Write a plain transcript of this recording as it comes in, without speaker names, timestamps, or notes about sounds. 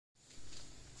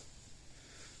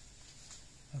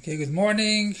Okay, good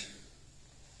morning.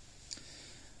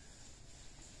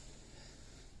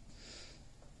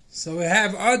 So we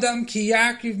have Adam ki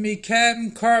yakriv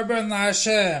mikem karban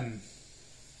laHashem.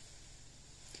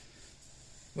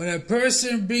 When a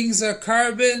person brings a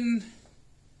carbon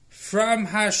from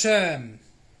Hashem,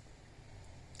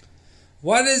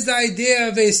 what is the idea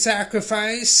of a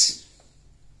sacrifice?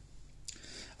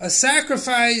 A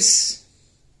sacrifice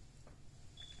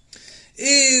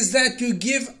is that you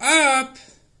give up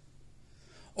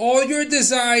all your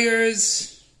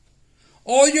desires,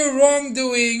 all your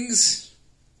wrongdoings,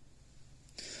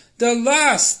 the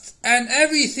lust and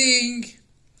everything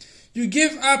you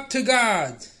give up to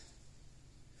God.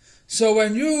 So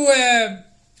when you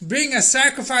bring a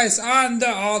sacrifice on the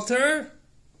altar,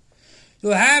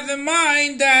 you'll have in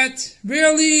mind that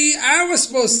really I was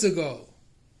supposed to go.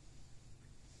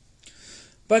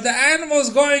 But the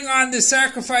animal's going on the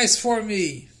sacrifice for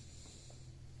me.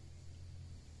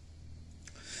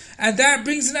 And that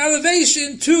brings an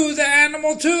elevation to the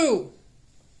animal too.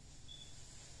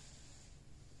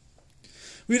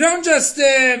 We don't just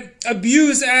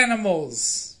abuse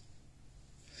animals.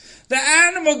 The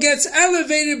animal gets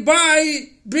elevated by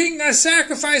bringing a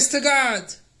sacrifice to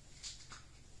God.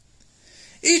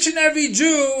 Each and every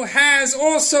Jew has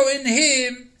also in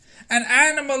him an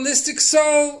animalistic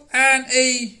soul and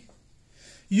a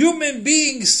human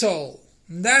being soul.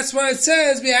 And that's why it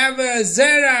says we have a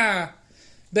zera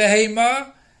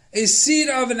behema, a seed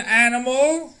of an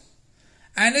animal,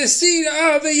 and a seed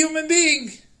of a human being.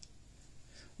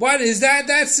 What is that?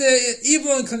 That's an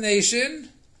evil inclination,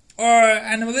 or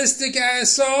animalistic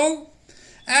soul.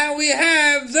 And we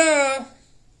have the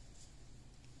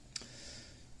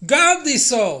godly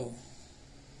soul.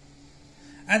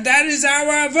 And that is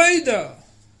our avodah.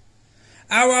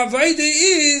 Our avodah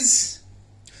is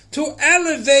to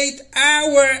elevate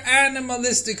our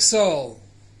animalistic soul.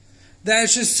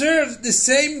 That should serve the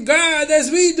same God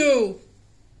as we do.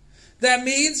 That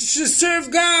means it should serve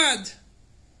God.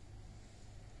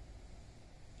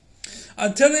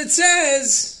 Until it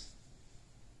says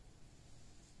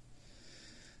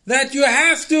that you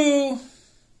have to,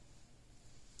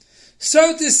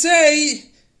 so to say,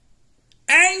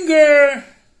 anger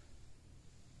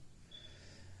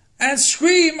and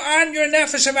scream on your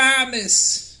nefesh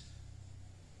habahamis.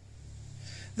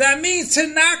 That means to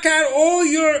knock out all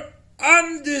your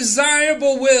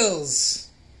undesirable wills.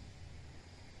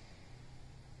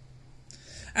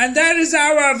 And that is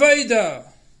our avodah.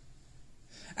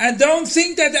 And don't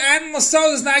think that the animal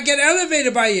soul does not get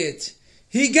elevated by it.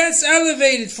 He gets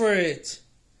elevated for it.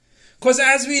 Because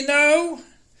as we know,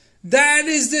 that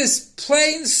is this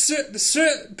plain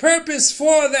purpose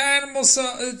for the animal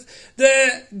soul,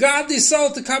 the godly soul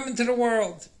to come into the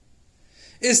world.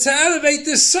 Is to elevate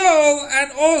the soul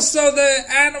and also the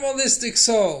animalistic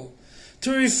soul.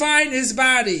 To refine his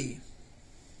body.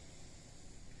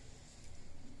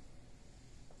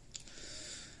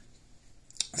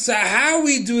 So how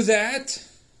we do that?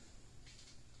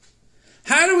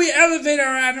 How do we elevate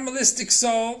our animalistic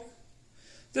soul?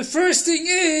 The first thing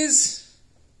is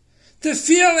to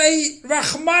feel a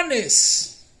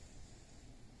rachmanis,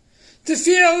 to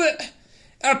feel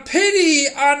a pity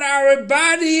on our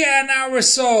body and our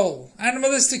soul,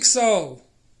 animalistic soul.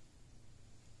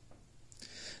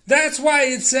 That's why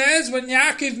it says when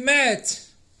Yaakov met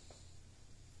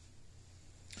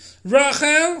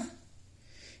Rachel,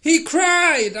 he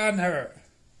cried on her.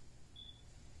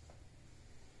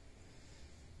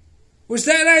 Which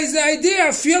that is the idea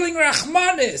of feeling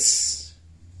rachmanis.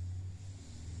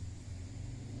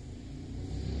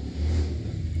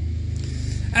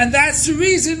 And that's the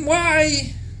reason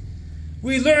why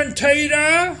we learn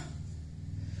Torah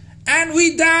and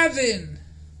we daven.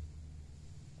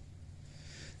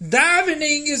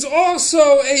 Davening is also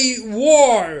a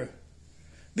war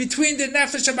between the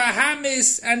nefesh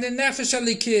habahamis and the nefesh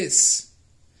halikis,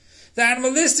 the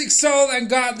animalistic soul and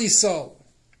godly soul.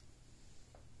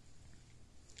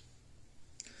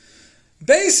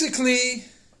 Basically,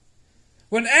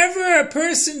 whenever a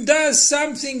person does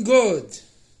something good,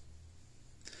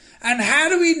 and how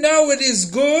do we know it is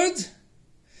good?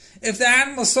 If the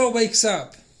animal soul wakes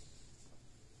up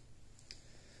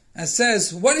and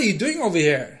says, "What are you doing over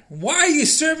here? Why are you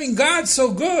serving God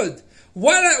so good?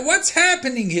 What's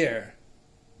happening here?"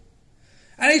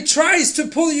 And he tries to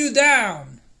pull you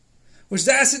down, which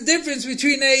that's the difference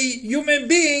between a human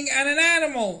being and an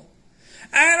animal.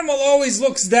 Animal always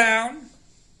looks down,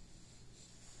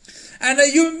 and a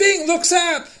human being looks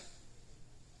up.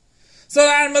 So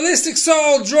the animalistic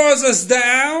soul draws us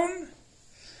down,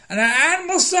 and our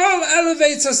animal soul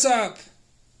elevates us up.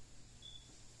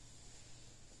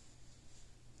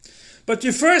 But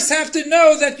you first have to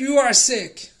know that you are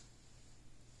sick.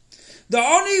 The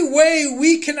only way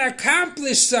we can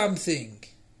accomplish something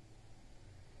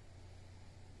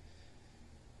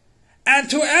and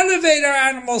to elevate our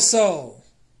animal soul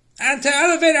and to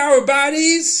elevate our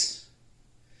bodies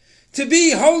to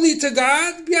be holy to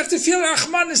God, we have to feel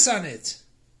Rahmanis on it.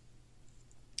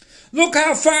 Look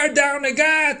how far down I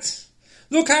got.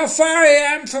 Look how far I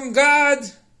am from God.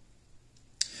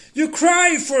 You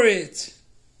cry for it.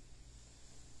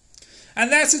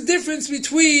 And that's the difference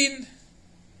between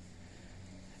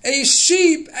a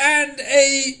sheep and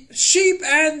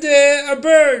a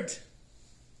bird.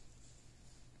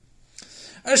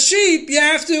 A sheep, you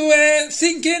have to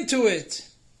think into it.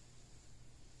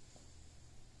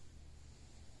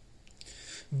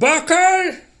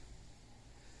 Bakar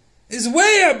is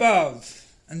way above.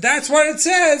 And that's what it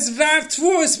says, that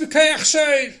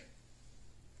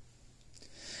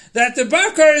the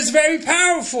bakar is very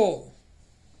powerful.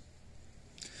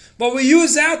 But we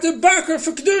use out the bakar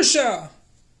for kedusha.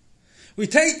 We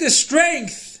take the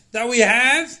strength that we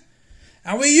have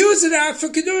and we use it out for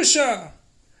kedusha.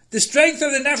 The strength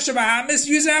of the nefesh bahamis,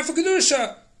 use it out for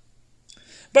kedusha.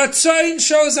 But tzayin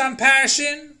shows on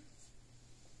passion,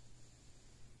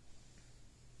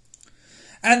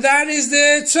 and that is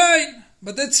the tzayin.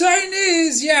 But the tzayin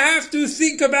is, you have to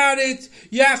think about it,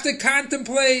 you have to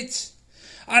contemplate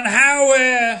on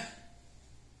how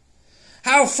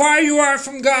far you are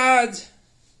from God,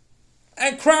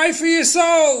 and cry for your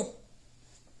soul,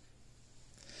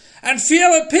 and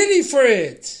feel a pity for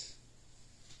it.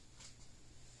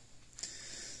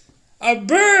 A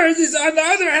bird is, on the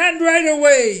other hand, right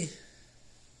away,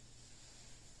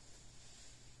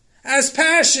 has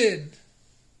passion.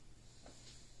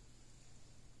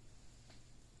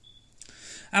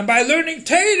 And by learning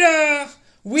Torah,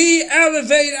 we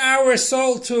elevate our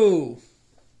soul too.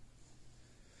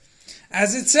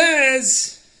 As it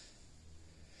says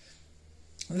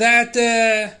that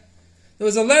there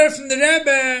was a letter from the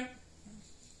Rebbe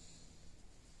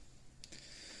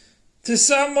to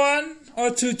someone or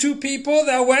to two people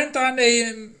that went on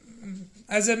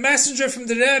as a messenger from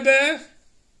the Rebbe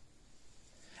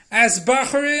as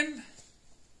Bacharim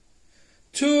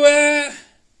to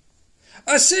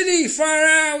a city far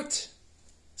out,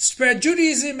 spread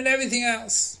Judaism and everything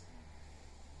else.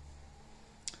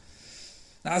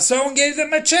 Now someone gave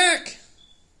them a check.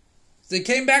 They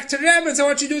came back to the Rebbe and said,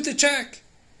 what you do with the check?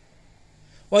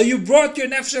 Well, you brought your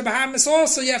nefesh bahamis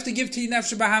also, you have to give to your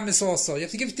nefesh bahamis also. You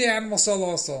have to give to your animal soul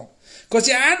also. Because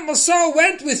your animal soul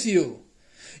went with you.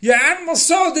 Your animal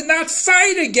soul did not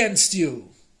fight against you.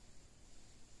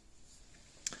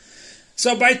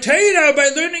 So by Torah, by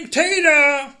learning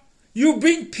Torah, you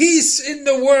bring peace in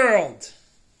the world.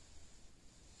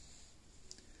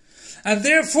 And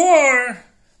therefore,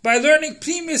 by learning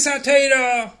Primis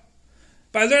HaTorah,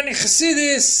 by learning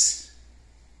Chassidus,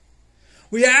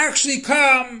 we actually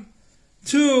come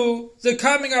to the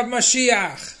coming of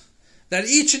Moshiach, that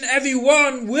each and every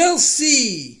one will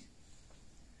see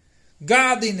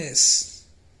godliness.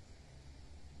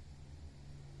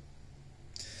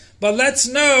 But let's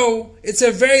know it's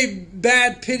a very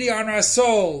bad pity on our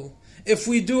soul if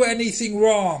we do anything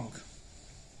wrong.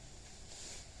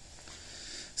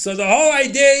 So the whole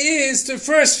idea is to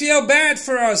first feel bad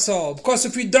for our soul, because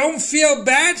if we don't feel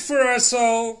bad for our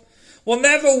soul, we'll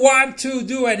never want to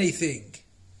do anything.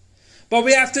 But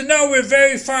we have to know we're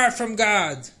very far from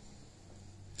God.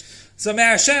 So may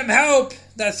Hashem help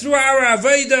that through our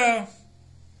Avodah,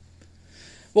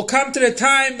 we'll come to the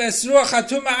time when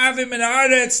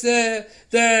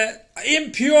the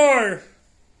impure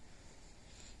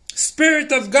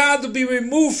Spirit of God will be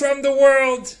removed from the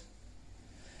world,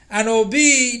 and it will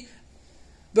be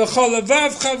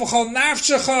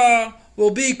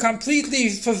will be completely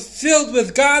fulfilled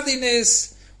with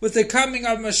godliness with the coming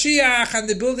of Mashiach and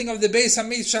the building of the Beis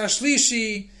Hamikdash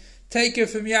Shlishi. Take it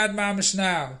from Yad Mamish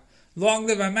now. Long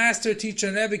live our Master, Teacher,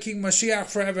 and Rebbe, King Mashiach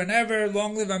forever and ever.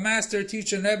 Long live our Master,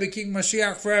 Teacher, and Rebbe, King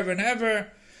Mashiach forever and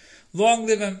ever. Long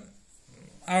live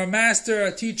our Master,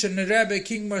 our Teacher, and Rebbe,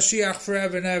 King Mashiach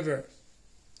forever and ever.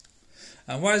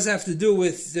 And what does that have to do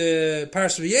with the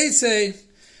Parsha V'Yetzei?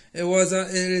 It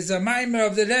is a maimer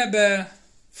of the Rebbe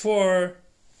for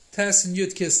Tes and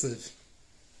Yud Kislev.